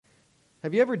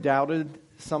Have you ever doubted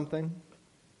something?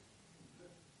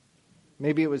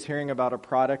 Maybe it was hearing about a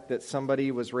product that somebody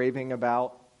was raving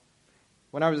about.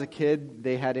 When I was a kid,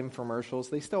 they had infomercials.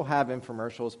 They still have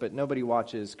infomercials, but nobody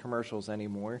watches commercials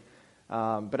anymore.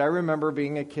 But I remember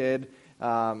being a kid,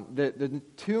 the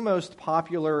two most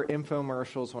popular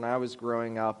infomercials when I was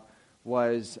growing up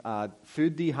was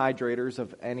food dehydrators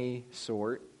of any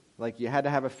sort. Like you had to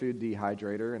have a food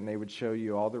dehydrator, and they would show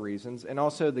you all the reasons. And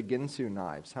also the Ginsu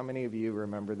knives. How many of you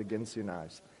remember the Ginsu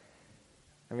knives?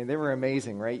 I mean, they were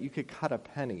amazing, right? You could cut a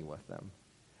penny with them.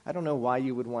 I don't know why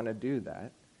you would want to do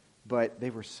that, but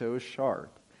they were so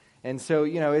sharp. And so,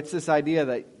 it's this idea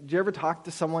that, do you ever talk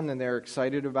to someone and they're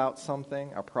excited about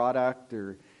something, a product,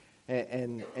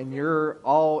 and you're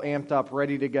all amped up,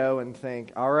 ready to go and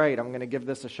think, all right, I'm going to give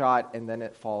this a shot, and then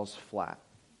it falls flat.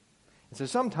 And so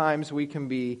sometimes we can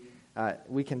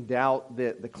doubt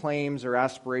the claims or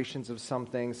aspirations of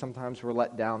something. Sometimes we're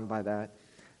let down by that.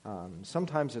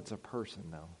 Sometimes it's a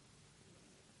person, though.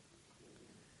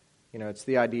 It's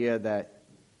the idea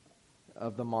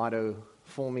of the motto,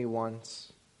 fool me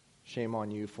once, shame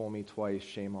on you, fool me twice,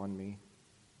 shame on me.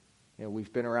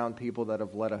 We've been around people that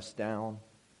have let us down.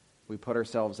 We put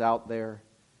ourselves out there,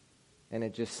 and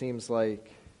it just seems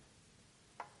like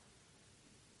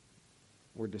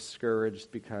we're discouraged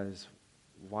because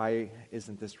why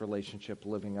isn't this relationship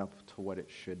living up to what it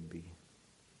should be?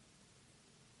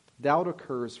 Doubt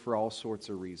occurs for all sorts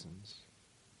of reasons.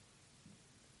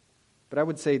 But I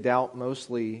would say doubt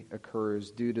mostly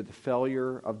occurs due to the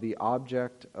failure of the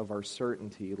object of our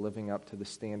certainty living up to the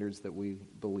standards that we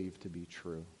believe to be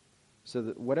true. So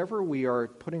that whatever we are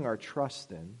putting our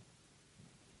trust in,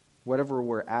 whatever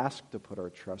we're asked to put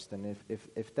our trust in,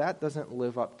 if that doesn't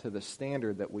live up to the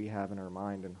standard that we have in our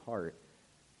mind and heart,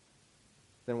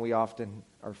 then we often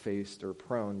are faced or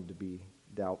prone to be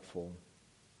doubtful.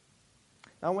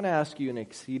 Now, I want to ask you an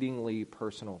exceedingly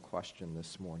personal question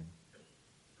this morning.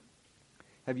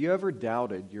 Have you ever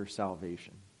doubted your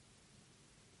salvation?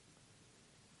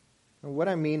 And what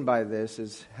I mean by this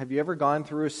is, have you ever gone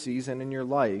through a season in your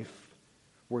life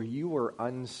where you were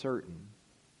uncertain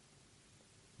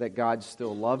that God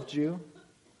still loved you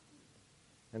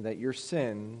and that your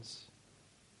sins,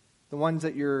 the ones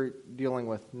that you're dealing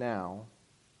with now,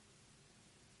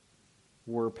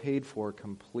 were paid for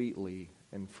completely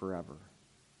and forever?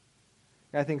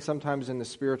 I think sometimes in the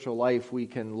spiritual life we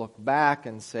can look back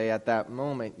and say at that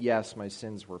moment, yes, my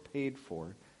sins were paid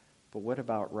for. But what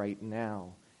about right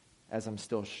now as I'm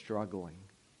still struggling?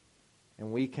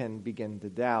 And we can begin to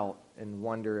doubt and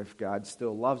wonder if God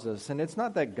still loves us. And it's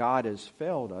not that God has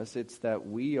failed us. It's that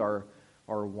we are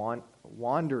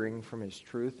wandering from His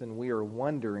truth, and we are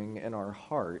wondering in our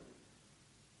heart,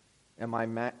 am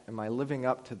I living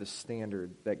up to the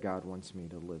standard that God wants me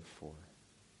to live for?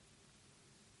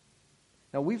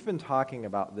 Now, we've been talking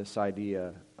about this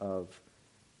idea of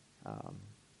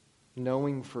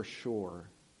knowing for sure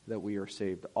that we are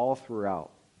saved all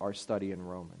throughout our study in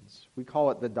Romans. We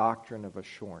call it the doctrine of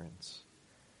assurance.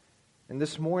 And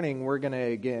this morning, we're going to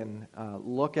again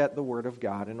look at the Word of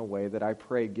God in a way that I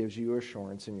pray gives you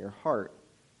assurance in your heart.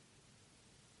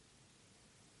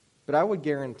 But I would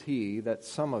guarantee that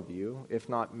some of you, if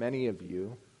not many of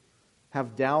you,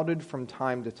 have doubted from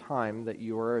time to time that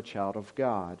you are a child of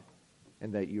God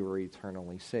and that you are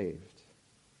eternally saved.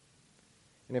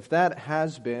 And if that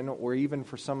has been, or even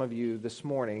for some of you this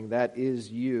morning, that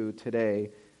is you today,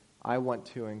 I want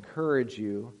to encourage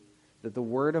you that the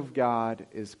Word of God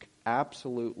is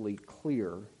absolutely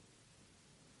clear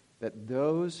that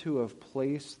those who have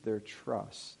placed their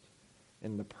trust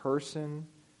in the person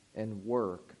and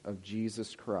work of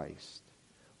Jesus Christ,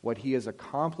 what He has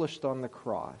accomplished on the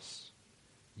cross,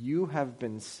 you have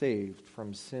been saved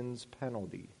from sin's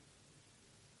penalty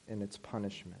and its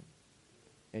punishment.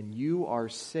 And you are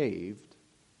saved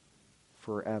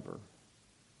forever.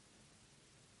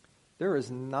 There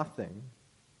is nothing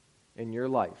in your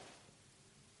life,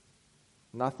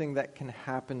 nothing that can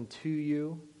happen to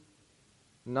you,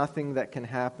 nothing that can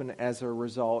happen as a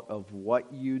result of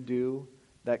what you do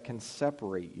that can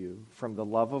separate you from the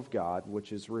love of God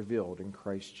which is revealed in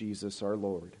Christ Jesus our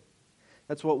Lord.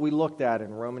 That's what we looked at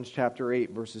in Romans chapter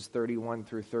 8, verses 31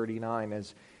 through 39,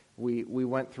 as we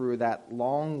went through that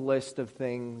long list of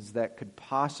things that could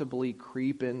possibly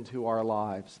creep into our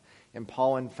lives. And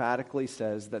Paul emphatically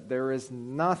says that there is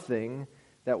nothing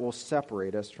that will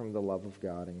separate us from the love of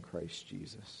God in Christ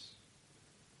Jesus.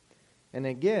 And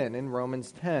again, in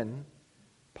Romans 10,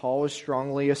 Paul is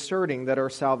strongly asserting that our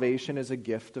salvation is a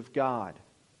gift of God,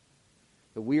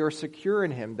 that we are secure in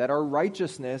Him, that our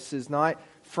righteousness is not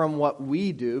from what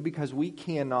we do, because we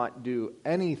cannot do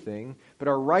anything, but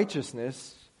our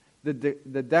righteousness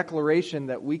the declaration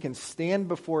that we can stand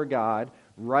before God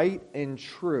right and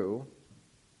true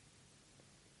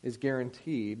is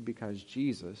guaranteed because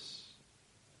Jesus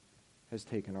has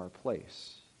taken our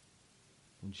place.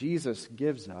 And Jesus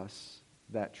gives us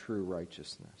that true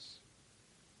righteousness.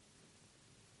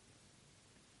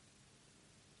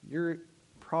 You're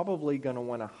probably going to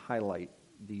want to highlight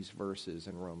these verses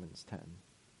in Romans 10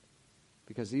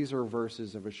 because these are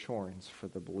verses of assurance for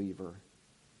the believer.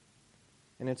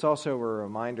 And it's also a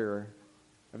reminder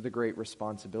of the great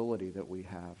responsibility that we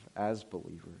have as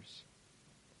believers.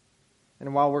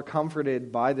 And while we're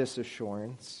comforted by this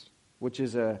assurance, which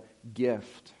is a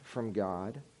gift from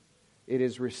God, it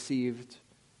is received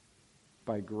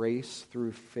by grace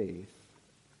through faith.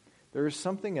 There is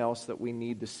something else that we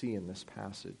need to see in this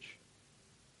passage.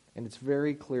 And it's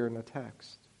very clear in the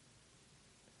text.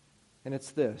 And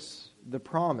it's this: the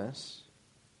promise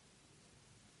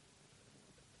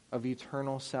of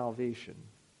eternal salvation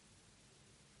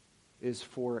is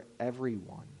for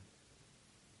everyone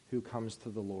who comes to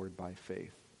the Lord by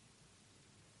faith.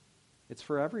 It's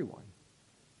for everyone.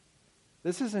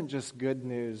 This isn't just good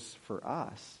news for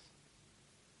us.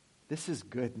 This is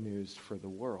good news for the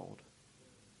world.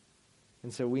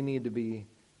 And so we need to be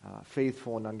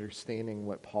faithful in understanding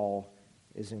what Paul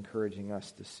is encouraging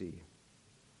us to see.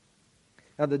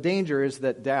 Now, the danger is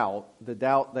that the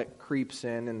doubt that creeps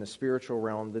in the spiritual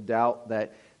realm, the doubt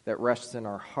that rests in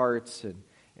our hearts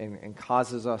and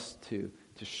causes us to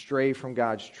stray from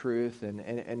God's truth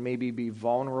and maybe be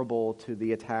vulnerable to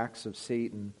the attacks of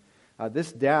Satan.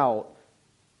 This doubt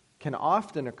can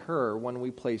often occur when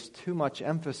we place too much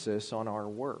emphasis on our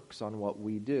works, on what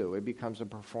we do. It becomes a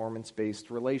performance-based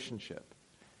relationship.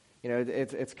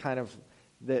 It's kind of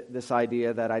this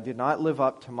idea that I did not live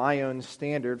up to my own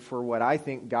standard for what I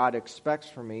think God expects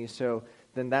from me, so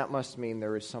then that must mean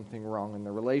there is something wrong in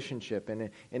the relationship. And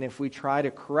if we try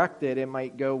to correct it, it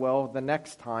might go well the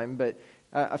next time, but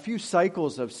a few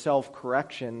cycles of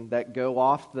self-correction that go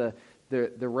off the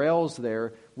rails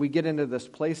there, we get into this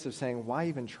place of saying, why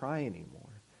even try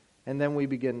anymore? And then we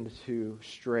begin to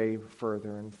stray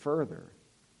further and further.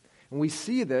 And we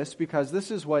see this because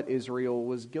this is what Israel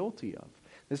was guilty of.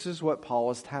 This is what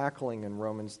Paul is tackling in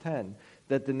Romans 10,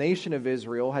 that the nation of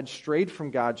Israel had strayed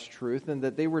from God's truth and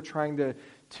that they were trying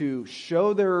to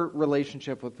show their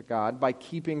relationship with God by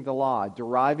keeping the law,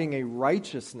 deriving a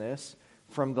righteousness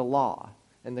from the law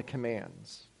and the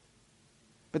commands.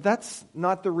 But that's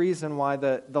not the reason why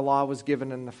the law was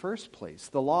given in the first place.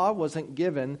 The law wasn't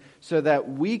given so that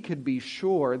we could be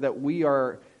sure that we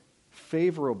are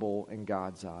favorable in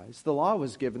God's eyes. The law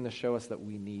was given to show us that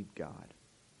we need God.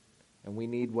 And we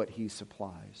need what He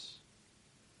supplies.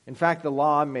 In fact, the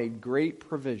law made great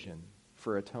provision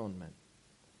for atonement,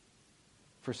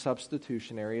 for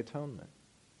substitutionary atonement.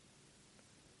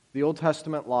 The Old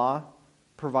Testament law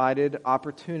provided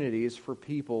opportunities for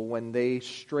people when they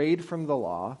strayed from the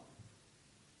law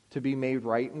to be made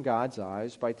right in God's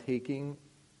eyes by taking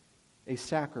a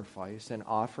sacrifice and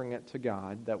offering it to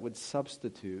God that would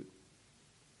substitute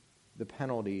the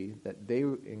penalty that they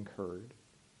incurred.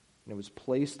 And it was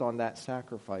placed on that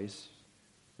sacrifice,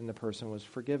 and the person was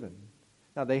forgiven.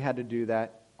 Now, they had to do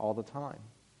that all the time.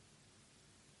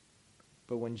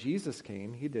 But when Jesus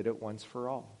came, He did it once for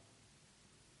all.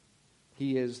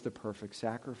 He is the perfect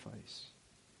sacrifice.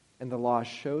 And the law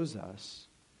shows us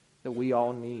that we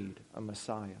all need a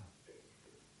Messiah.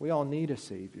 We all need a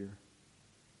Savior.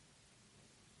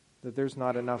 That there's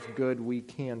not enough good we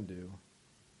can do.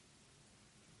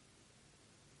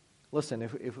 Listen,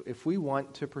 if we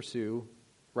want to pursue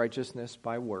righteousness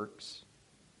by works,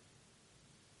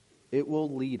 it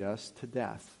will lead us to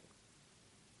death.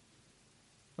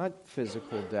 Not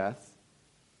physical death.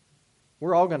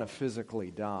 We're all going to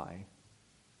physically die.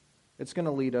 It's going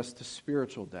to lead us to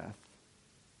spiritual death.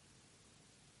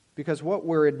 Because what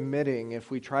we're admitting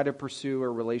if we try to pursue a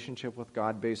relationship with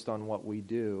God based on what we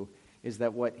do is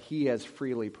that what He has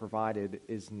freely provided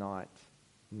is not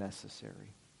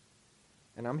necessary.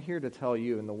 And I'm here to tell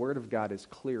you, and the Word of God is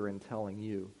clear in telling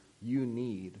you, you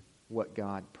need what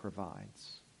God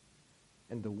provides.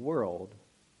 And the world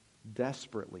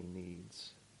desperately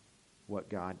needs what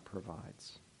God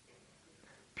provides.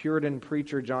 Puritan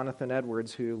preacher Jonathan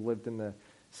Edwards, who lived in the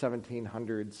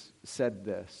 1700s, said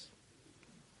this: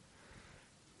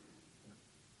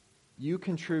 You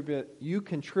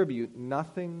contribute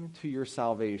nothing to your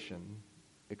salvation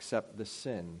except the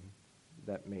sin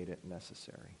that made it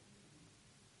necessary.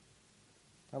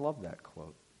 I love that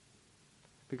quote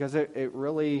because it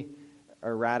really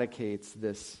eradicates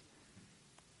this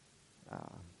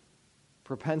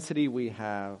propensity we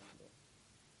have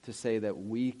to say that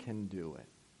we can do it.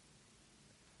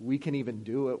 we can even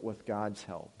do it with God's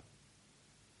help.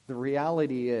 The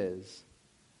reality is,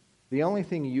 the only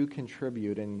thing you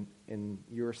contribute in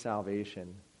your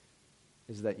salvation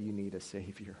is that you need a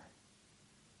Savior.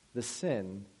 The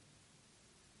sin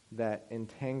that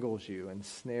entangles you,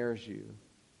 ensnares you,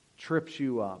 trips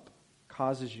you up,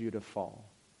 causes you to fall,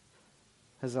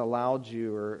 has allowed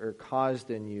you or caused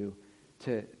in you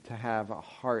to have a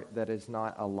heart that is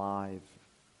not alive,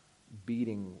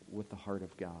 beating with the heart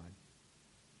of God.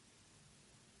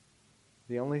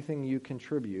 The only thing you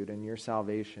contribute in your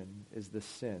salvation is the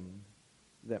sin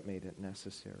that made it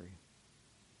necessary.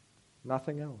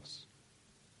 Nothing else.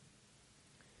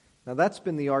 Now that's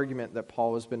been the argument that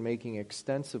Paul has been making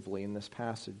extensively in this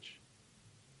passage.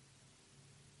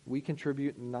 We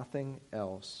contribute nothing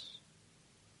else.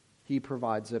 He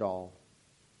provides it all.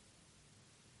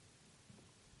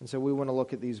 And so we want to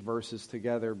look at these verses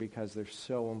together because they're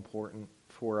so important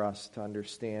for us to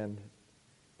understand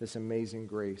this amazing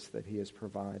grace that he has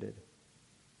provided.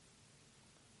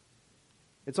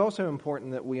 It's also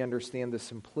important that we understand the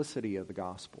simplicity of the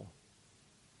gospel.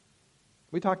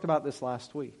 We talked about this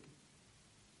last week.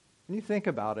 When you think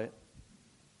about it,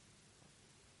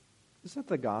 isn't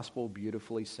the gospel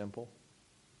beautifully simple?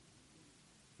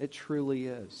 It truly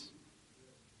is.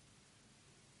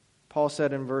 Paul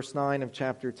said in verse 9 of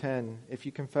chapter 10, if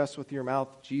you confess with your mouth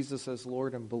Jesus as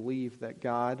Lord and believe that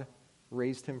God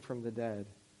raised him from the dead,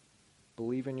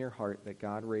 believe in your heart that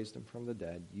God raised him from the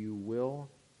dead, you will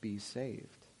be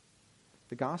saved.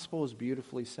 The gospel is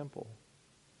beautifully simple.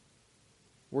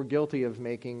 We're guilty of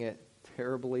making it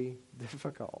terribly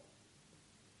difficult.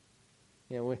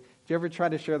 You know, if you ever try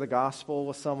to share the gospel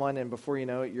with someone and before you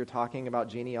know it, you're talking about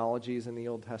genealogies in the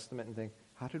Old Testament and think,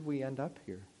 how did we end up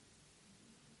here?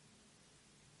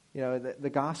 You know, the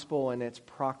gospel and its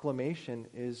proclamation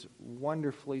is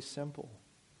wonderfully simple.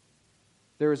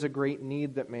 There is a great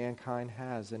need that mankind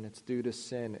has, and it's due to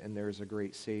sin, and there is a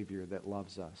great Savior that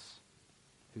loves us,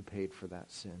 who paid for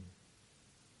that sin.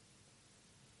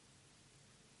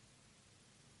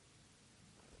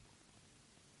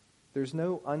 There's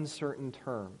no uncertain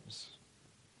terms.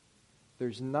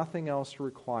 There's nothing else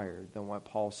required than what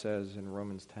Paul says in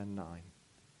Romans 10:9.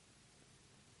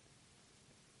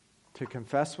 To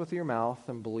confess with your mouth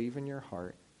and believe in your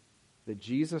heart that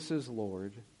Jesus is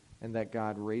Lord and that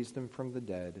God raised him from the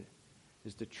dead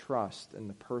is to trust in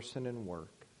the person and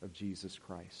work of Jesus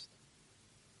Christ.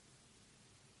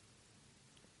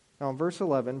 Now in verse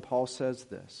 11, Paul says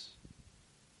this,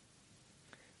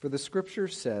 for the scripture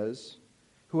says,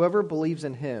 whoever believes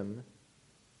in him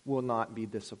will not be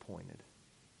disappointed.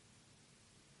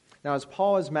 Now, as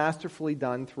Paul has masterfully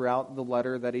done throughout the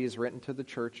letter that he has written to the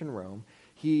church in Rome,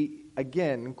 he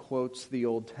again quotes the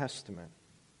Old Testament.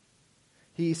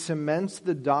 He cements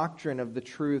the doctrine of the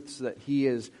truths that he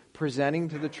is presenting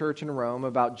to the church in Rome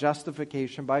about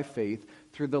justification by faith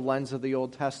through the lens of the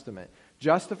Old Testament.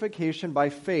 Justification by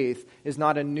faith is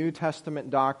not a New Testament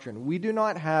doctrine. We do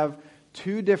not have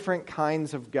two different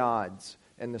kinds of gods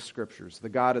in the Scriptures, the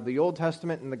God of the Old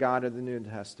Testament and the God of the New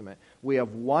Testament. We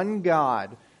have one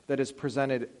God that is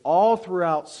presented all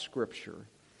throughout Scripture.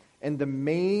 And the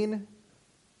main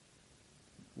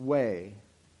way,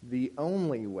 the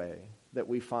only way that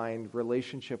we find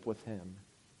relationship with him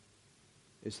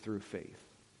is through faith.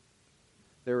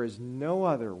 There is no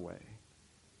other way.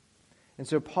 And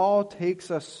so Paul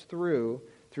takes us through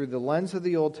the lens of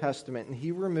the Old Testament, and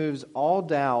he removes all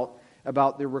doubt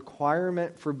about the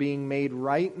requirement for being made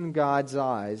right in God's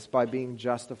eyes by being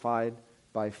justified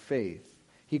by faith.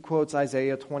 He quotes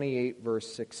Isaiah 28,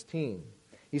 verse 16.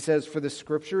 He says, for the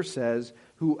scripture says,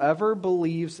 whoever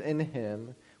believes in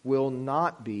him will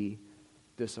not be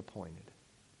disappointed.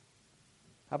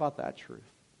 How about that truth?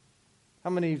 How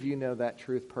many of you know that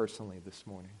truth personally this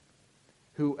morning?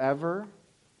 Whoever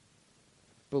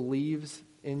believes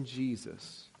in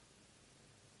Jesus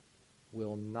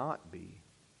will not be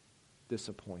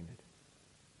disappointed.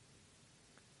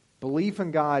 Belief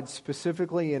in God,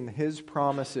 specifically in his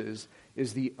promises,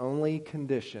 is the only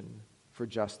condition for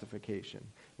justification.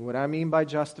 And what I mean by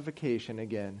justification,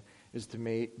 again, is to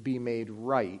be made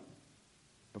right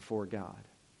before God.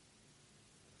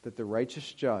 That the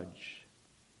righteous judge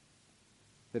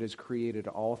that has created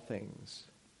all things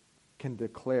can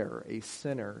declare a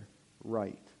sinner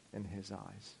right in his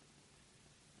eyes.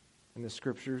 And the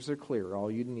scriptures are clear.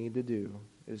 All you need to do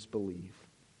is believe.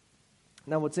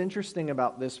 Now, what's interesting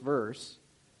about this verse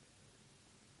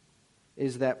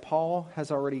is that Paul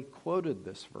has already quoted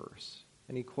this verse,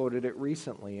 and he quoted it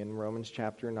recently in Romans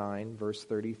chapter 9, verse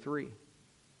 33.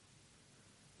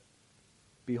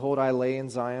 Behold, I lay in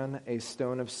Zion a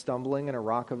stone of stumbling and a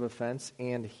rock of offense,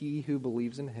 and he who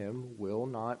believes in him will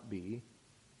not be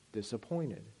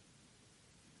disappointed.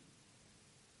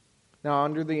 Now,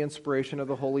 under the inspiration of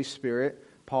the Holy Spirit,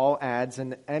 Paul adds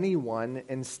an anyone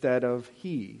instead of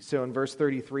he. So in verse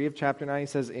 33 of chapter 9, he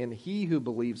says, and he who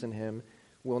believes in him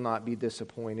will not be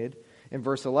disappointed. In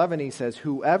verse 11, he says,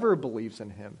 whoever believes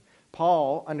in him.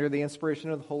 Paul, under the inspiration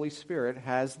of the Holy Spirit,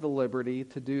 has the liberty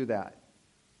to do that.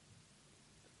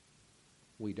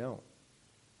 We don't.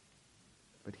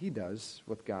 But he does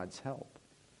with God's help.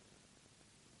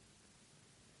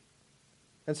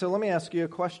 And so let me ask you a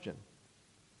question.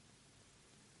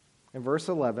 In verse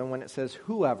 11, when it says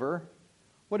whoever,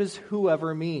 what does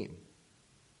whoever mean?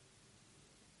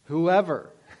 Whoever.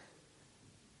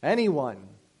 Anyone.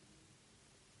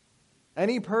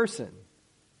 Any person.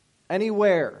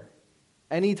 Anywhere.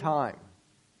 Anytime.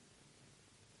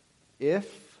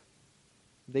 If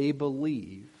they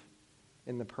believe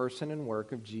in the person and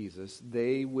work of Jesus,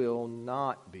 they will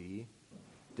not be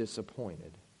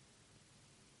disappointed.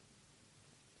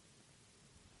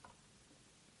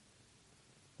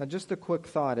 Now, just a quick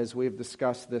thought as we've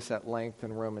discussed this at length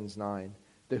in Romans 9.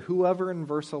 The whoever in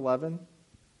verse 11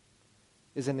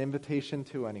 is an invitation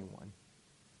to anyone.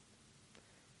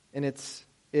 And it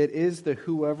is the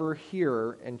whoever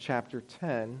here in chapter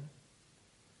 10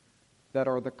 that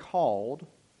are the called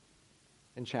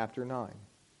in chapter 9.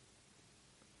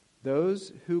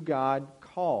 Those who God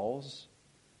calls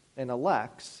and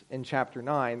elects in chapter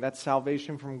 9, that's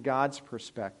salvation from God's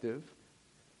perspective,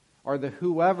 are the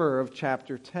whoever of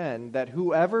chapter 10, that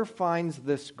whoever finds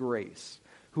this grace,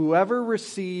 whoever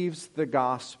receives the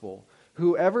gospel,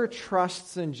 whoever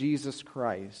trusts in Jesus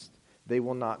Christ, they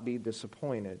will not be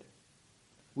disappointed.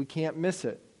 We can't miss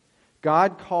it.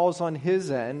 God calls on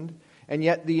his end, and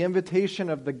yet the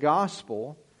invitation of the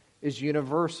gospel is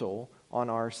universal on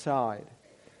our side.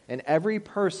 And every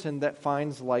person that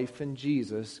finds life in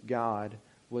Jesus, God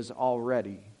was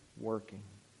already working.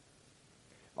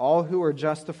 All who are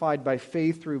justified by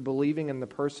faith through believing in the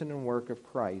person and work of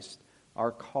Christ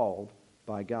are called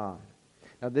by God.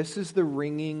 Now, this is the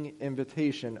ringing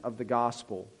invitation of the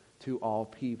gospel to all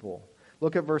people.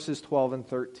 Look at verses 12 and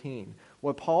 13.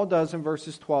 What Paul does in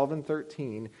verses 12 and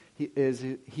 13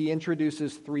 he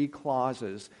introduces three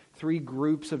clauses, three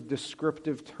groups of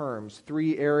descriptive terms,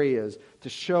 three areas to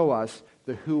show us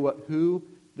who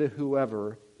the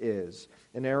whoever is.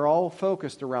 And they're all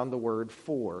focused around the word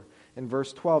for. In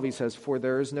verse 12, he says, for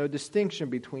there is no distinction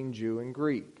between Jew and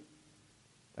Greek.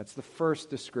 That's the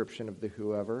first description of the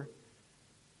whoever.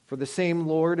 For the same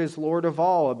Lord is Lord of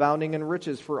all, abounding in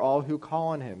riches for all who call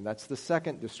on him. That's the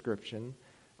second description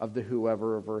of the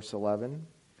whoever of verse 11.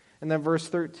 And then verse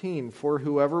 13, for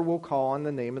whoever will call on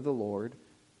the name of the Lord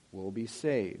will be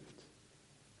saved.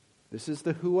 This is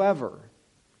the whoever.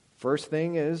 First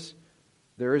thing is,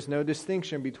 there is no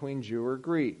distinction between Jew or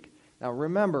Greek. Now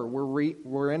remember,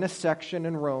 we're in a section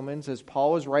in Romans as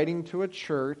Paul is writing to a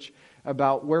church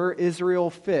about where Israel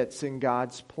fits in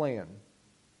God's plan.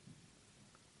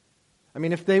 I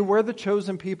mean, if they were the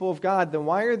chosen people of God, then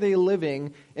why are they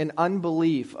living in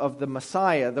unbelief of the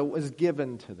Messiah that was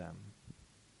given to them?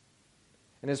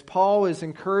 And as Paul is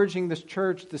encouraging this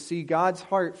church to see God's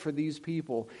heart for these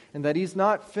people and that he's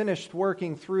not finished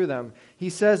working through them, he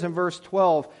says in verse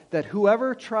 12 that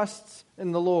whoever trusts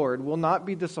in the Lord will not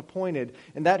be disappointed,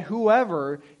 and that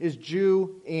whoever is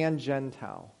Jew and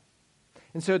Gentile.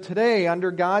 And so today,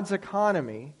 under God's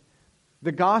economy,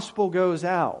 the gospel goes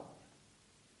out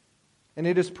and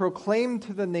it is proclaimed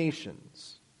to the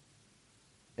nations.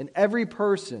 And every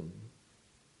person,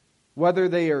 whether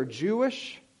they are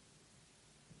Jewish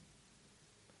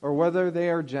or whether they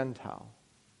are Gentile,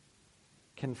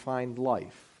 can find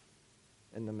life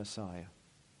in the Messiah.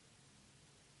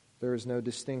 There is no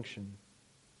distinction.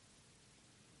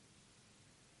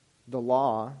 The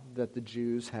law that the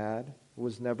Jews had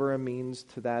was never a means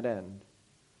to that end.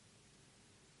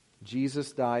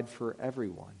 Jesus died for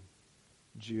everyone,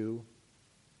 Jew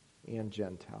and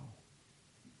Gentile.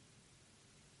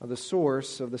 Now, the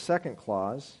source of the second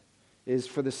clause is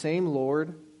for the same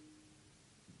Lord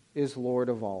is Lord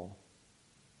of all.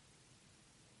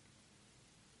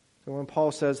 So when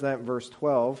Paul says that in verse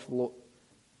 12,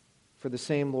 for the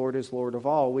same Lord is Lord of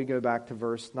all, we go back to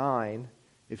verse 9.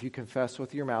 If you confess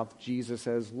with your mouth Jesus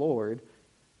as Lord,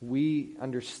 we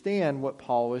understand what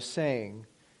Paul is saying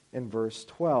in verse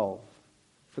 12.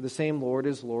 For the same Lord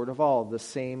is Lord of all, the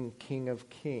same King of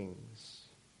kings,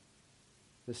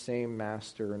 the same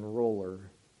Master and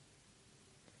Ruler.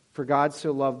 For God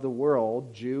so loved the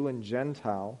world, Jew and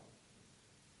Gentile,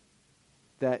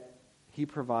 that he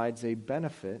provides a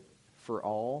benefit for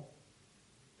all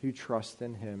who trust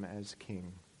in him as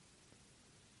king.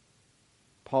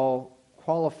 Paul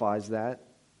qualifies that,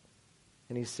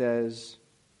 and he says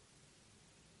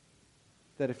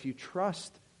that if you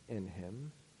trust in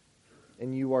him,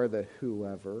 and you are the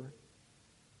whoever,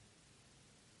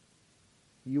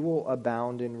 you will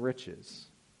abound in riches.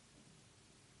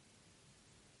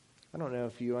 I don't know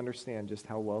if you understand just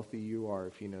how wealthy you are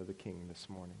if you know the King this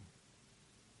morning.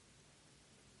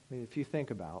 I mean, if you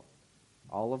think about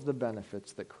all of the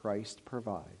benefits that Christ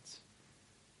provides,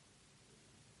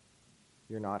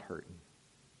 you're not hurting.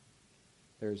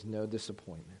 There's no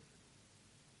disappointment.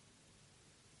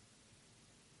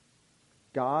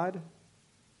 God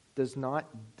does not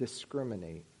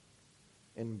discriminate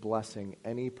in blessing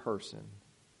any person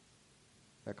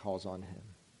that calls on him.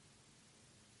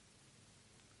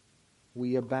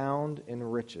 We abound in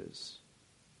riches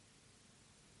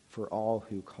for all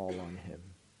who call on him.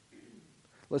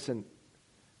 Listen,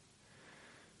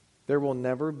 there will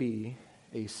never be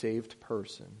a saved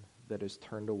person that is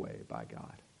turned away by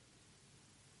God.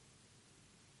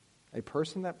 A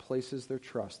person that places their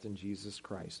trust in Jesus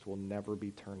Christ will never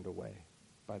be turned away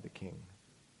by the King.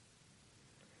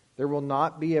 There will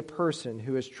not be a person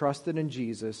who has trusted in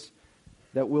Jesus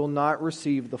that will not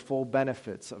receive the full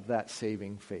benefits of that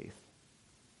saving faith.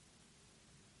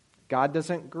 God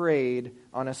doesn't grade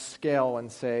on a scale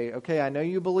and say, okay, I know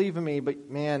you believe in me, but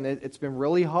man, it's been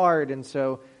really hard, and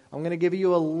so I'm going to give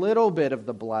you a little bit of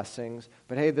the blessings,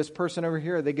 but hey, this person over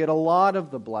here, they get a lot of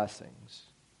the blessings.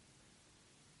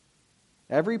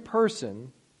 Every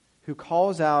person who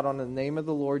calls out on the name of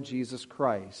the Lord Jesus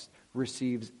Christ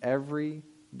receives every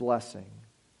blessing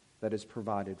that is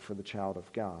provided for the child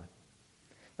of God.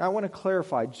 Now, I want to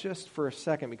clarify just for a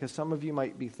second, because some of you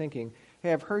might be thinking,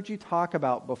 hey, I've heard you talk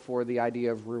about before the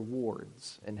idea of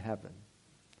rewards in heaven.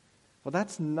 Well,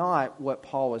 that's not what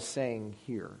Paul is saying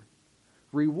here.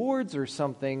 Rewards are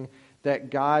something that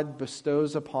God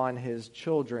bestows upon his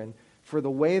children for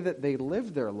the way that they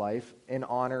live their life in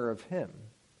honor of him.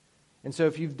 And so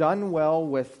if you've done well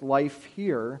with life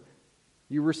here,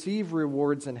 you receive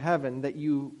rewards in heaven that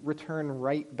you return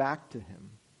right back to him.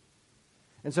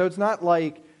 And so it's not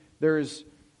like there's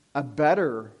a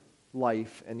better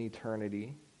life in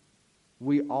eternity.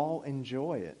 We all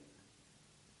enjoy it.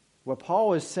 What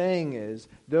Paul is saying is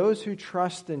those who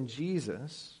trust in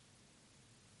Jesus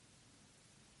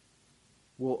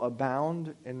will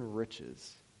abound in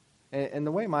riches. And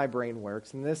the way my brain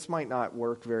works, and this might not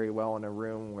work very well in a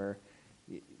room where,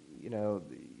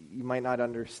 you might not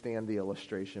understand the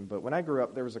illustration, but when I grew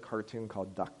up, there was a cartoon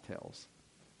called DuckTales.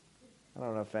 I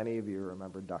don't know if any of you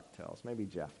remember DuckTales. Maybe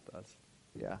Jeff does.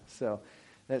 Yeah. So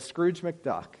that Scrooge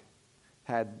McDuck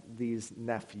had these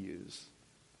nephews,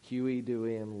 Huey,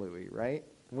 Dewey, and Louie, right?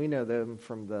 We know them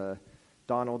from the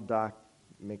Donald Duck,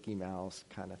 Mickey Mouse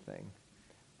kind of thing.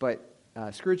 But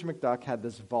Scrooge McDuck had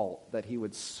this vault that he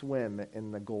would swim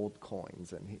in the gold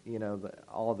coins and,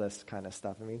 all this kind of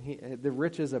stuff. I mean, the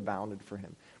riches abounded for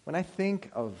him. When I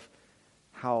think of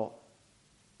how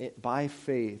by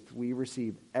faith we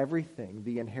receive everything,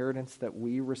 the inheritance that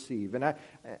we receive,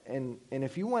 and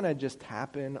if you want to just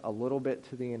tap in a little bit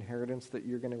to the inheritance that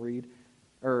you're going to read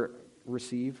or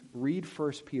receive, read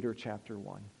 1 Peter chapter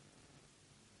 1.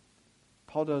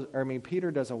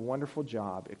 Peter does a wonderful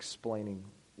job explaining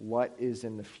what is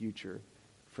in the future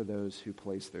for those who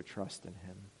place their trust in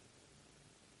him.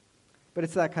 But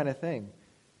it's that kind of thing.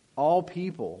 All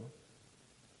people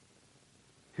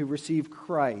who receive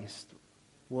Christ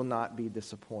will not be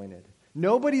disappointed.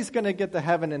 Nobody's going to get to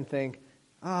heaven and think,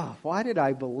 why did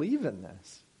I believe in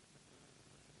this?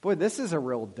 Boy, this is a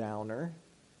real downer.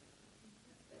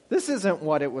 This isn't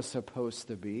what it was supposed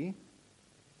to be.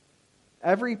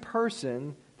 Every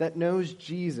person that knows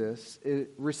Jesus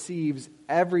receives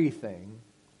everything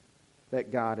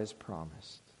that God has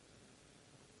promised.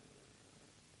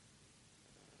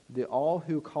 The all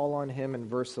who call on him in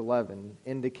verse 11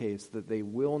 indicates that they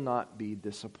will not be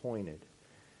disappointed.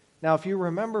 Now, if you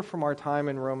remember from our time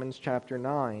in Romans chapter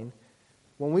 9,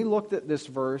 when we looked at this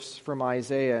verse from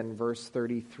Isaiah in verse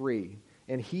 33,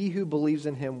 and he who believes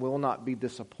in him will not be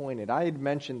disappointed, I had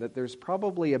mentioned that there's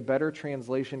probably a better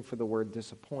translation for the word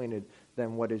disappointed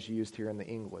than what is used here in the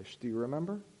English. Do you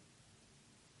remember?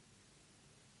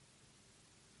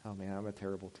 Oh man, I'm a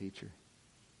terrible teacher.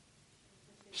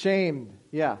 Shamed.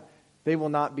 Yeah. They will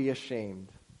not be ashamed.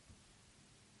 Do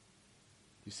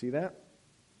you see that?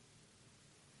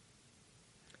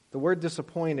 The word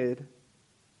disappointed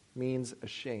means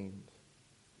ashamed.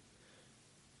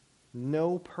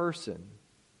 No person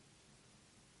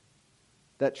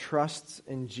that trusts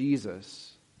in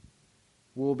Jesus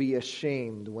will be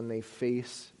ashamed when they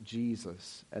face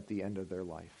Jesus at the end of their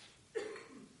life.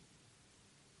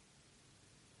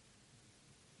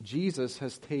 Jesus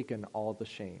has taken all the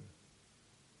shame.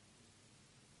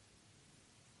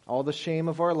 All the shame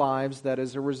of our lives that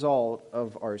is a result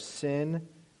of our sin,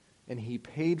 and He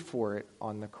paid for it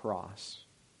on the cross.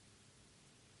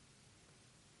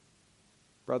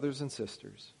 Brothers and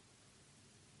sisters,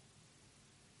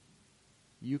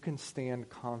 you can stand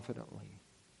confidently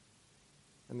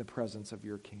in the presence of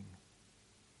your King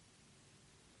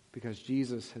because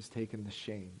Jesus has taken the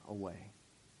shame away.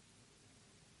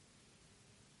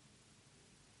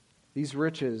 These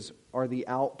riches are the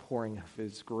outpouring of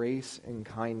His grace and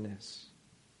kindness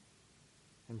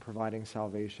in providing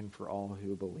salvation for all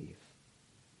who believe.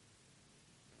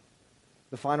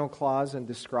 The final clause in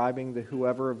describing the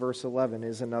whoever of verse 11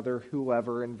 is another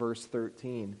whoever in verse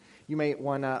 13. You may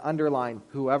want to underline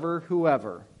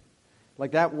whoever.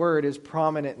 Like that word is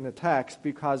prominent in the text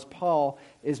because Paul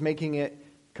is making it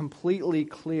completely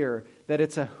clear that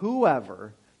it's a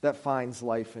whoever that finds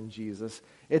life in Jesus.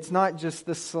 It's not just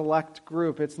the select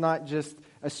group. It's not just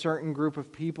a certain group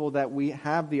of people that we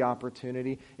have the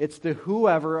opportunity. It's the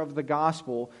whoever of the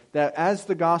gospel that as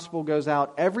the gospel goes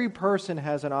out, every person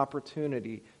has an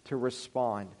opportunity to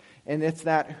respond. And it's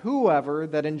that whoever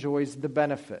that enjoys the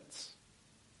benefits.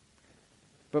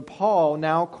 But Paul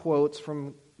now quotes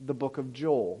from the book of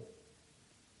Joel,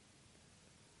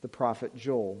 the prophet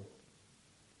Joel.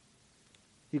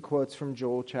 He quotes from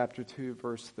Joel chapter 2,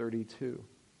 verse 32.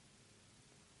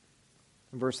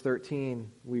 In verse 13,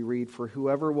 we read, "For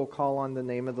whoever will call on the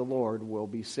name of the Lord will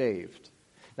be saved."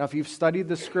 Now, if you've studied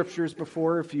the Scriptures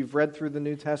before, if you've read through the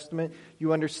New Testament,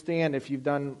 you understand, if you've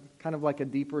done kind of like a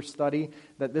deeper study,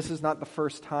 that this is not the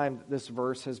first time that this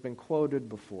verse has been quoted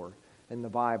before in the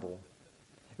Bible.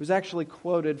 It was actually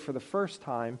quoted for the first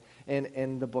time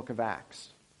in the book of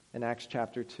Acts, in Acts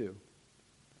chapter 2.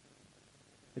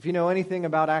 If you know anything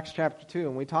about Acts chapter 2,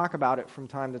 and we talk about it from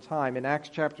time to time, in Acts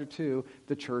chapter 2,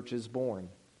 the church is born.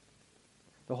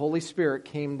 The Holy Spirit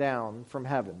came down from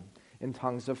heaven in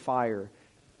tongues of fire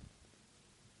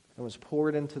and was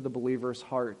poured into the believers'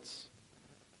 hearts.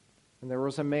 And there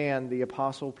was a man, the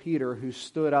Apostle Peter, who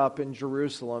stood up in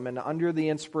Jerusalem, and under the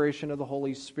inspiration of the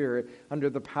Holy Spirit, under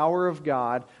the power of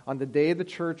God, on the day the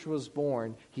church was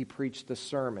born, he preached a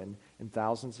sermon, and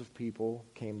thousands of people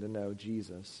came to know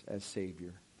Jesus as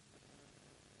Savior.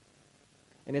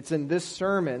 And it's in this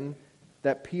sermon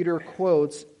that Peter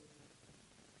quotes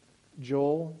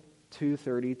Joel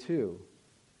 2:32.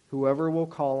 Whoever will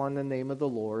call on the name of the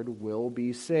Lord will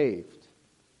be saved.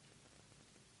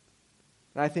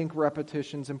 And I think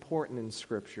repetition's important in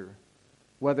Scripture.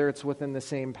 Whether it's within the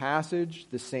same passage,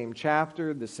 the same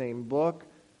chapter, the same book,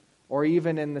 or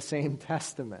even in the same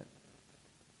testament.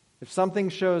 If something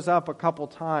shows up a couple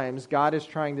times, God is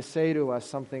trying to say to us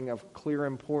something of clear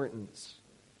importance.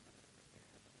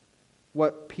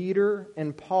 What Peter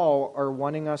and Paul are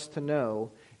wanting us to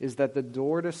know is that the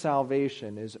door to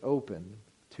salvation is open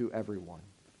to everyone.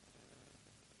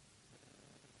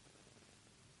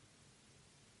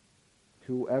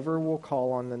 Whoever will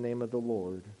call on the name of the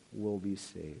Lord will be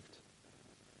saved.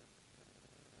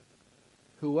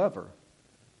 Whoever.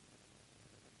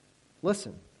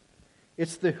 Listen,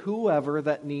 it's the whoever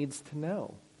that needs to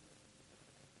know.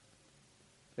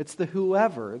 It's the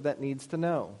whoever that needs to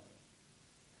know.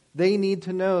 They need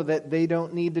to know that they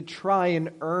don't need to try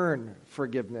and earn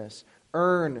forgiveness,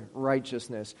 earn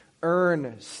righteousness,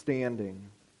 earn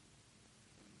standing.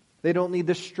 They don't need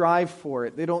to strive for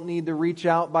it. They don't need to reach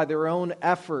out by their own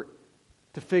effort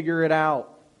to figure it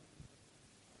out.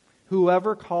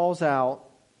 Whoever calls out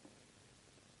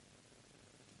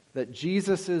that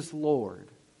Jesus is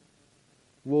Lord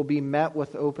will be met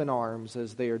with open arms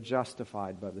as they are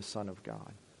justified by the Son of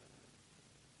God.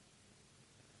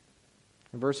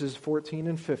 In verses 14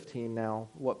 and 15 now,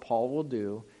 what Paul will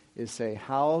do is say,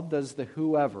 how does the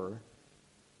whoever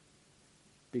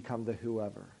become the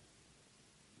whoever?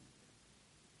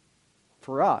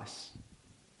 For us,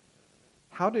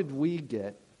 how did we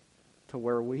get to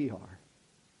where we are?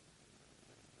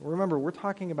 Remember, we're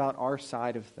talking about our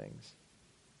side of things.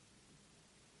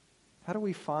 How do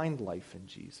we find life in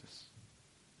Jesus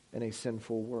in a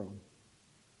sinful world?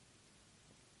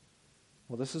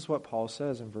 Well, this is what Paul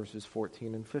says in verses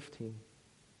 14 and 15.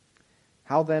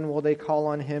 How then will they call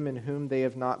on him in whom they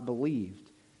have not believed?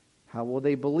 How will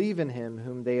they believe in him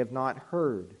whom they have not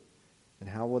heard? And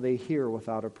how will they hear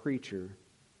without a preacher?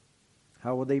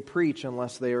 How will they preach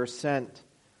unless they are sent?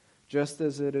 Just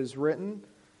as it is written,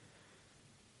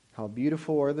 how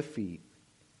beautiful are the feet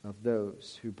of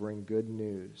those who bring good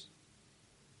news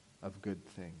of good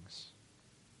things.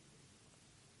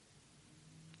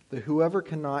 The whoever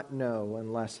cannot know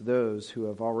unless those who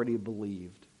have already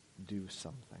believed do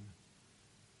something.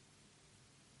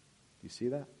 Do you see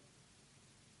that?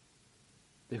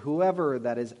 The whoever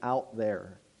that is out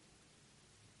there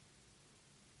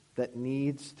that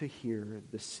needs to hear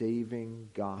the saving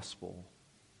gospel,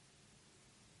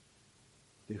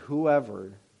 the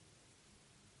whoever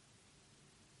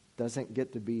doesn't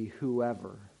get to be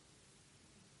whoever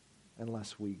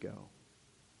unless we go.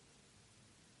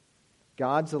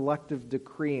 God's elective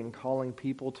decree in calling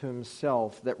people to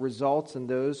himself that results in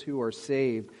those who are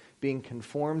saved being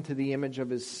conformed to the image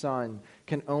of his Son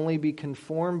can only be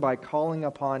conformed by calling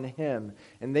upon him.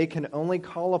 And they can only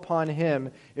call upon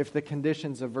him if the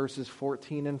conditions of verses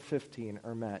 14 and 15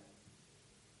 are met.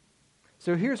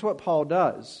 So here's what Paul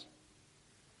does.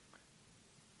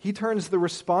 He turns the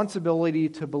responsibility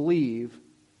to believe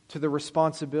to the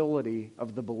responsibility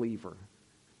of the believer.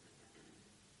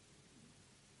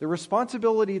 The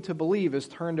responsibility to believe is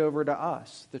turned over to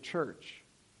us, the church.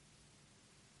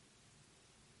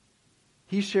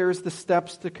 He shares the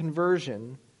steps to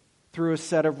conversion through a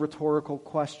set of rhetorical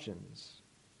questions.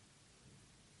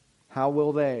 How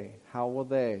will they? How will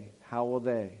they? How will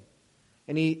they?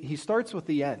 And he starts with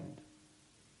the end,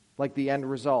 like the end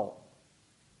result,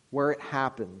 where it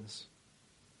happens.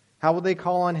 How will they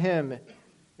call on him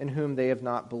in whom they have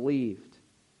not believed?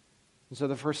 And so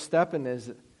the first step in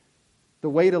is the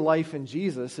way to life in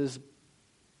Jesus is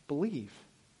believe.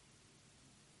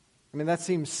 I mean, that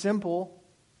seems simple.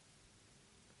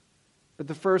 But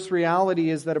the first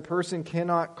reality is that a person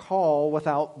cannot call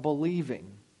without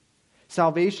believing.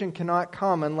 Salvation cannot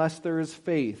come unless there is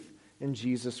faith in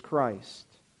Jesus Christ.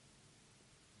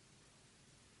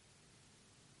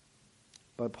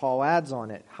 But Paul adds on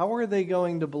it, how are they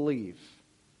going to believe?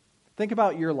 Think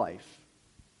about your life.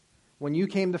 When you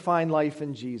came to find life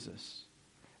in Jesus,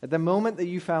 at the moment that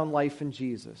you found life in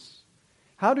Jesus,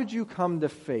 how did you come to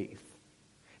faith?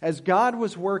 As God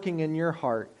was working in your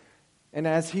heart, and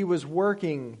as he was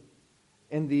working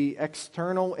in the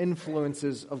external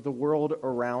influences of the world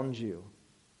around you,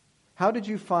 how did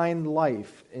you find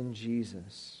life in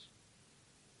Jesus?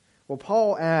 Well,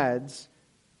 Paul adds,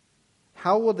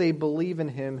 how will they believe in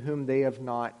him whom they have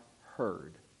not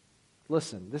heard?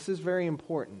 Listen, this is very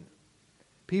important.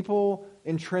 People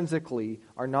intrinsically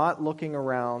are not looking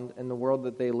around in the world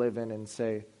that they live in and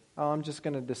say, oh, I'm just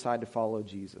going to decide to follow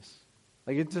Jesus.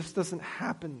 Like, it just doesn't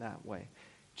happen that way.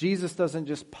 Jesus doesn't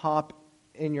just pop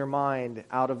in your mind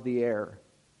out of the air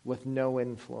with no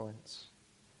influence.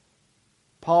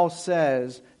 Paul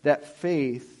says that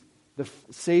faith, the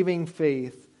saving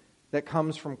faith that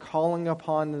comes from calling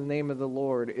upon the name of the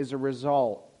Lord, is a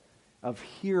result of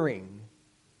hearing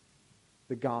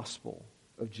the gospel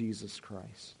of Jesus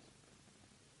Christ.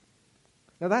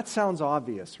 Now that sounds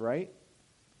obvious, right?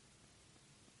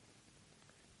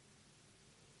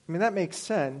 I mean, that makes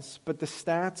sense, but the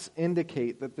stats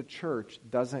indicate that the church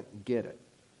doesn't get it.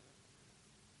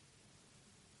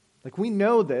 Like, we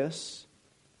know this,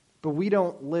 but we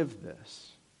don't live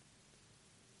this.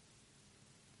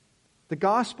 The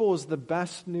gospel is the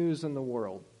best news in the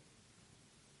world.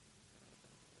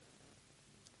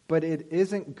 But it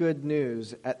isn't good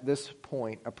news at this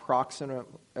point,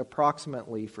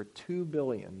 approximately for 2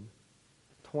 billion,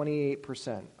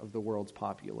 28% of the world's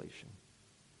population.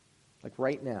 Like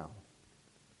right now,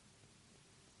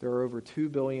 there are over 2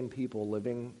 billion people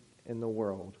living in the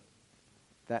world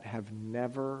that have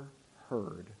never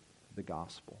heard the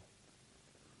gospel.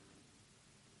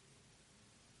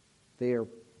 They are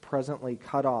presently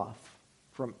cut off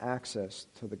from access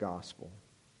to the gospel.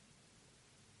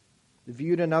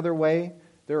 Viewed another way,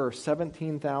 there are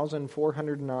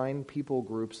 17,409 people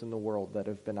groups in the world that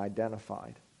have been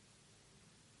identified.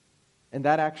 And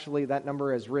that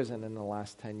number has risen in the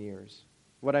last 10 years.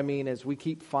 What I mean is we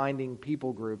keep finding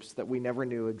people groups that we never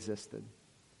knew existed.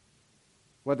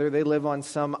 Whether they live on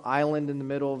some island in the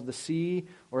middle of the sea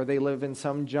or they live in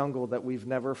some jungle that we've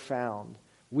never found,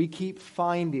 we keep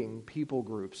finding people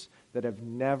groups that have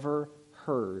never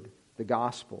heard the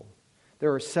gospel.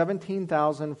 There are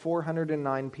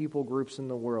 17,409 people groups in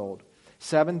the world.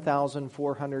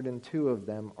 7,402 of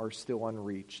them are still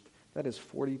unreached. That is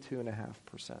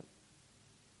 42.5%.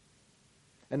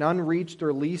 An unreached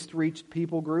or least reached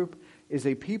people group is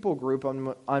a people group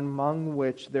among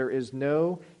which there is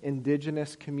no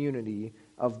indigenous community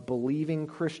of believing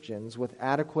Christians with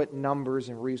adequate numbers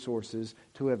and resources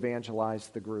to evangelize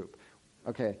the group.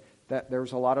 Okay,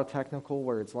 there's a lot of technical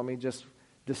words. Let me just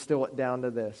distill it down to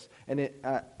this. And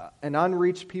an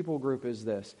unreached people group is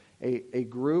this: a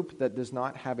group that does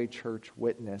not have a church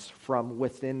witness from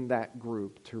within that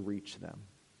group to reach them.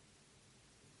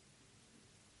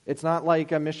 It's not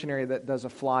like a missionary that does a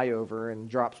flyover and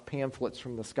drops pamphlets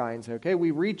from the sky and says, okay,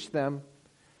 we reached them.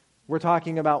 We're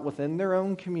talking about within their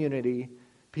own community,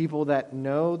 people that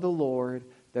know the Lord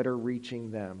that are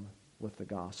reaching them with the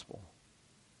gospel.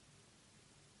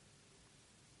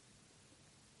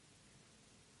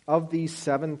 Of these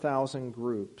 7,000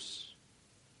 groups,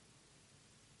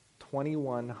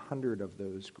 2,100 of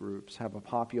those groups have a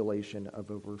population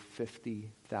of over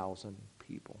 50,000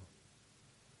 people.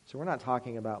 So we're not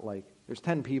talking about like, there's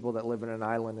 10 people that live in an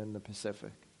island in the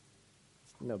Pacific.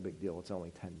 It's no big deal, it's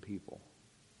only 10 people.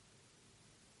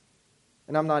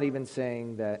 And I'm not even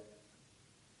saying that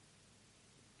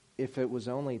if it was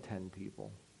only 10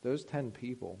 people, those 10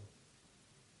 people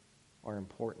are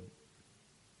important.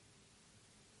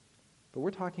 But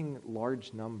we're talking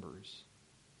large numbers.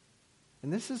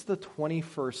 And this is the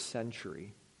 21st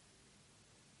century,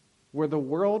 where the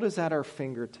world is at our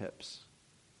fingertips.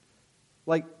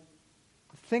 Like,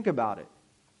 think about it.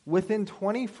 Within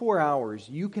 24 hours,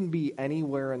 you can be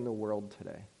anywhere in the world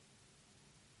today.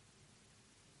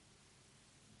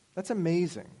 That's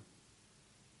amazing.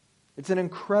 It's an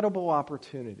incredible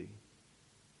opportunity.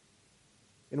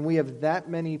 And we have that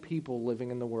many people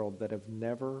living in the world that have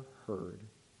never heard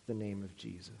the name of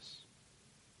Jesus.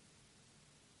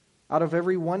 Out of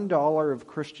every $1 of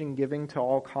Christian giving to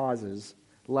all causes,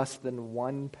 less than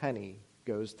 1 penny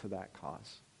goes to that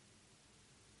cause.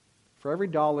 For every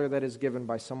dollar that is given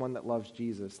by someone that loves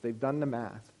Jesus, they've done the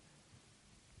math.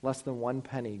 Less than 1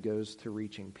 penny goes to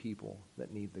reaching people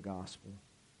that need the gospel.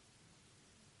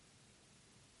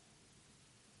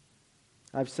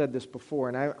 I've said this before,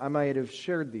 and I might have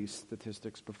shared these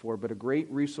statistics before, but a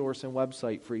great resource and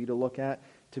website for you to look at,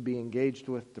 to be engaged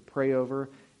with, to pray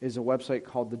over, is a website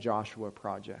called the Joshua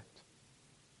Project.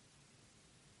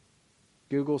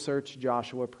 Google search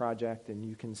Joshua Project, and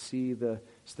you can see the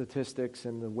statistics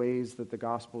and the ways that the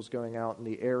gospel is going out in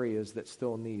the areas that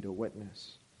still need a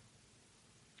witness.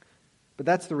 But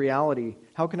that's the reality.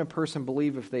 How can a person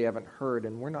believe if they haven't heard?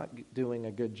 And we're not doing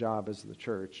a good job as the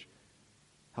church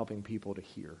helping people to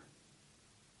hear.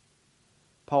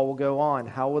 Paul will go on.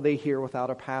 How will they hear without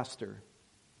a pastor?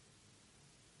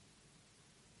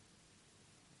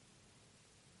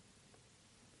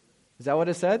 Is that what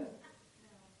it said?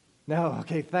 No.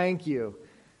 Okay, thank you.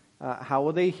 How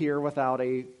will they hear without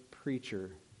a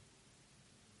preacher?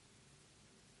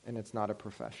 And it's not a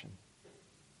profession.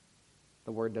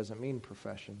 The word doesn't mean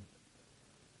profession.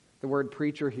 The word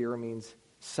preacher here means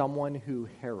someone who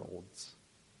heralds.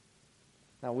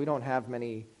 Now, we don't have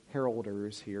many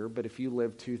heralders here, but if you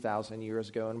lived 2,000 years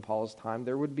ago in Paul's time,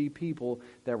 there would be people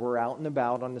that were out and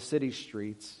about on the city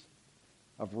streets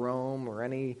of Rome or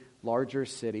any larger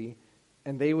city,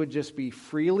 and they would just be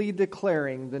freely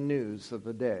declaring the news of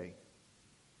the day.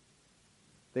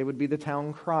 They would be the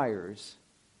town criers.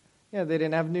 Yeah, they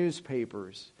didn't have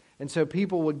newspapers. And so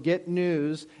people would get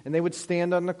news, and they would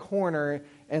stand on the corner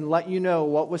and let you know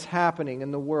what was happening in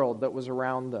the world that was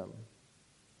around them.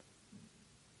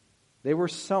 They were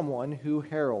someone who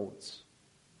heralds.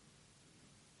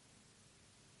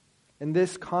 In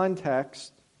this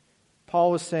context, Paul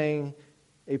was saying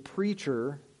a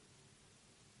preacher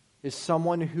is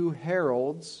someone who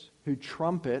heralds, who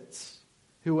trumpets,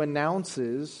 who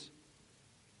announces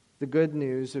the good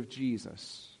news of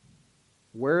Jesus,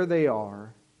 where they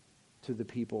are, to the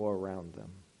people around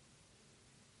them.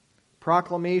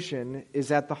 Proclamation is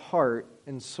at the heart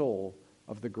and soul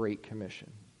of the Great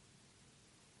Commission.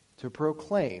 To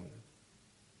proclaim.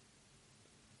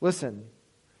 Listen,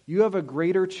 you have a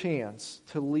greater chance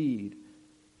to lead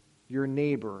your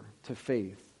neighbor to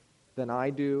faith than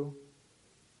I do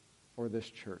or this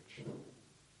church.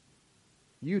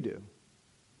 You do.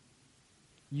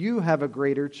 You have a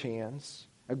greater chance,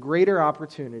 a greater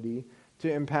opportunity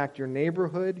to impact your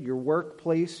neighborhood, your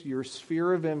workplace, your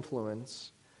sphere of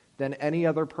influence than any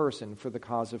other person for the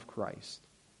cause of Christ.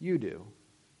 You do.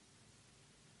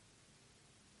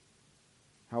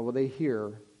 How will they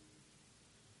hear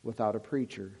without a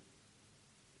preacher?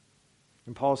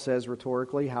 And Paul says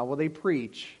rhetorically, how will they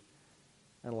preach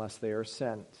unless they are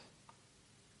sent?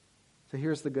 So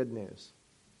here's the good news.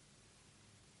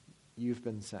 You've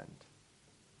been sent.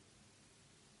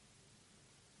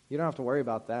 You don't have to worry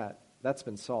about that. That's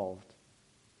been solved.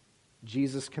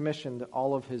 Jesus commissioned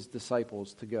all of his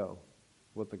disciples to go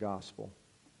with the gospel,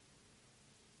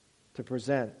 to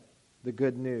present the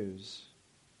good news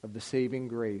of the saving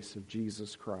grace of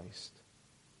Jesus Christ.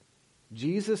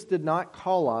 Jesus did not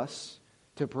call us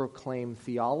to proclaim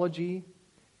theology,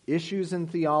 issues in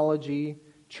theology,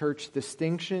 church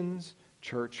distinctions,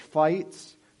 church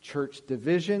fights, church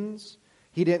divisions.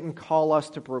 He didn't call us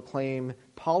to proclaim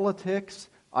politics,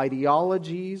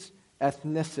 ideologies,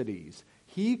 ethnicities.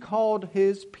 He called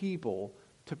his people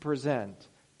to present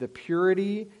the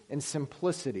purity and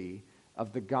simplicity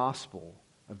of the gospel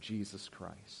of Jesus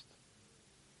Christ.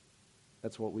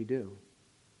 That's what we do.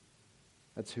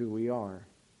 That's who we are.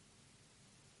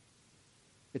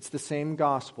 It's the same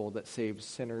gospel that saves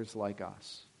sinners like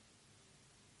us.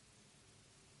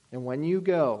 And when you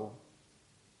go,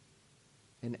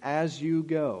 and as you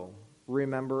go,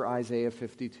 remember Isaiah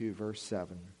 52, verse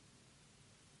 7.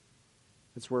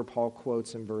 It's where Paul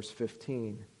quotes in verse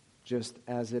 15, just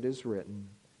as it is written,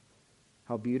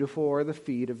 how beautiful are the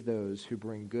feet of those who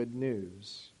bring good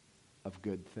news of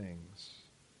good things.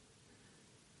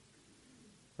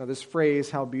 Now, this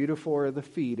phrase, how beautiful are the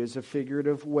feet, is a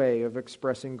figurative way of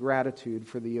expressing gratitude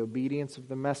for the obedience of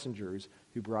the messengers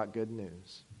who brought good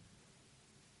news.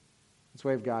 It's a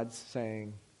way of God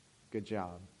saying, good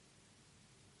job.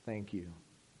 Thank you.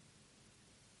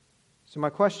 So my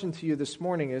question to you this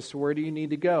morning is, so where do you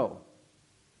need to go?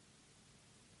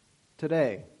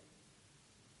 Today.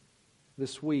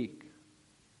 This week.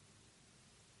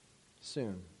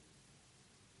 Soon.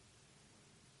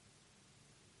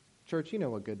 Church, you know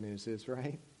what good news is,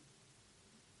 right?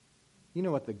 You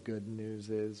know what the good news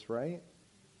is, right?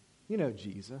 You know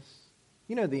Jesus.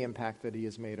 You know the impact that he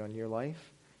has made on your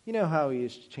life. You know how he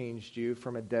has changed you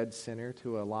from a dead sinner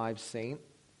to a live saint.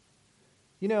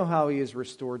 You know how he has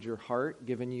restored your heart,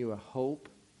 given you a hope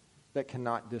that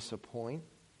cannot disappoint.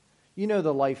 You know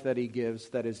the life that he gives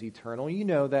that is eternal. You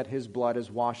know that his blood has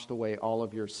washed away all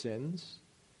of your sins.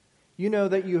 You know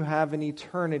that you have an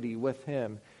eternity with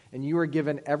him, and you are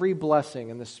given every blessing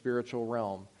in the spiritual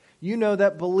realm. You know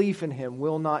that belief in him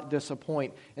will not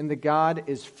disappoint, and that God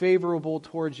is favorable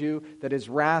towards you, that his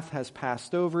wrath has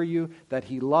passed over you, that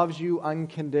he loves you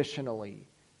unconditionally.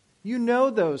 You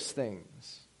know those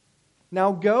things.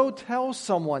 Now go tell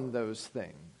someone those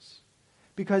things,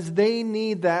 because they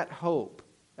need that hope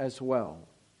as well.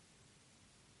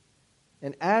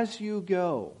 And as you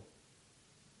go,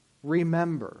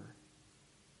 remember,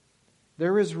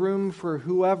 there is room for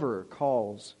whoever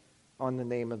calls on the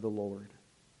name of the Lord.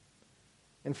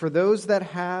 And for those that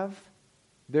have,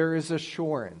 there is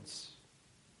assurance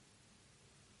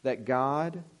that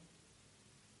God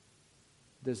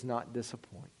does not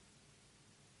disappoint.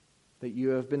 That you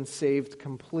have been saved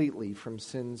completely from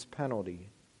sin's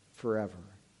penalty forever.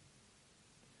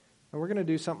 And we're going to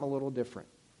do something a little different.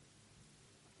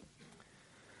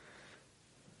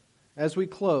 As we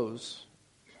close,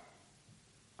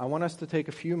 I want us to take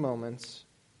a few moments,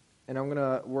 and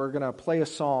we're gonna play a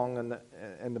song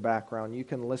in the background. You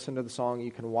can listen to the song,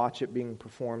 you can watch it being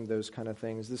performed, those kind of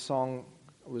things. This song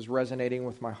was resonating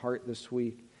with my heart this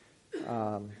week.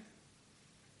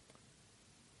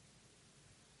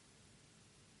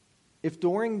 If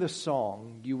during the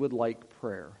song you would like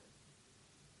prayer,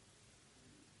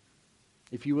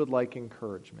 if you would like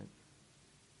encouragement,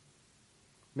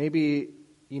 maybe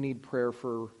you need prayer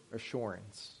for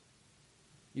assurance.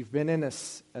 You've been in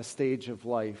a stage of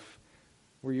life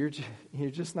where you're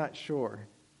just not sure.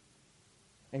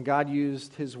 And God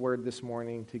used his word this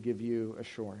morning to give you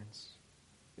assurance.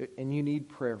 And you need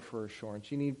prayer for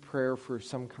assurance. You need prayer for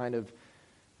some kind of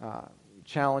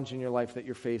challenge in your life that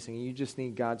you're facing. You just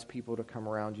need God's people to come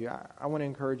around you. I want to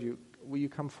encourage you. Will you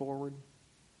come forward?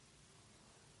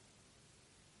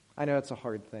 I know it's a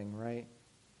hard thing, right?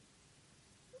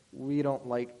 We don't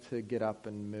like to get up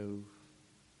and move.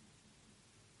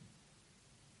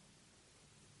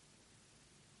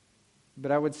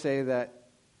 But I would say that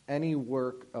any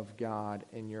work of God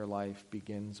in your life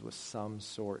begins with some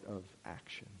sort of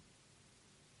action.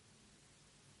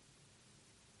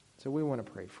 So we want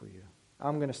to pray for you.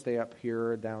 I'm going to stay up here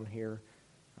or down here.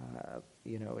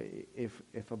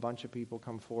 If a bunch of people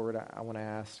come forward, I want to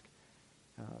ask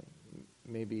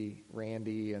maybe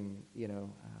Randy and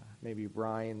maybe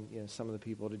Brian, some of the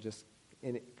people to just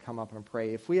come up and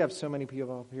pray. If we have so many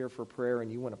people up here for prayer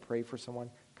and you want to pray for someone,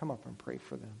 come up and pray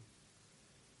for them.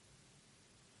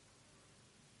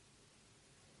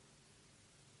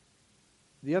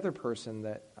 The other person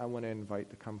that I want to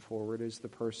invite to come forward is the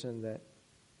person that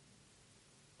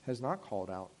has not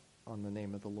called out on the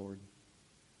name of the Lord.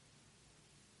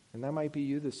 And that might be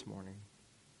you this morning.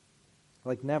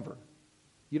 Like never.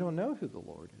 You don't know who the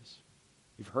Lord is.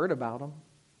 You've heard about him.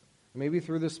 Maybe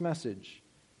through this message,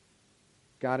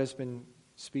 God has been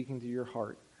speaking to your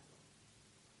heart.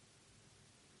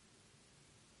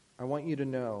 I want you to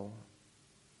know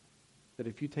that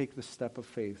if you take the step of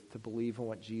faith to believe in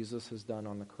what Jesus has done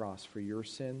on the cross for your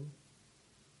sin,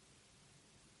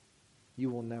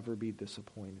 you will never be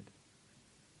disappointed.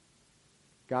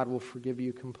 God will forgive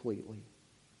you completely.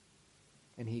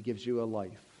 and he gives you a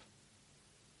life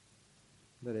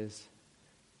that is,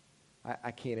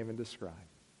 I can't even describe.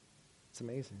 It's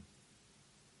amazing.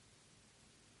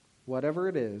 Whatever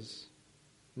it is,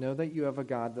 know that you have a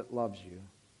God that loves you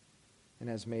and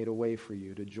has made a way for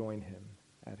you to join him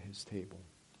at his table.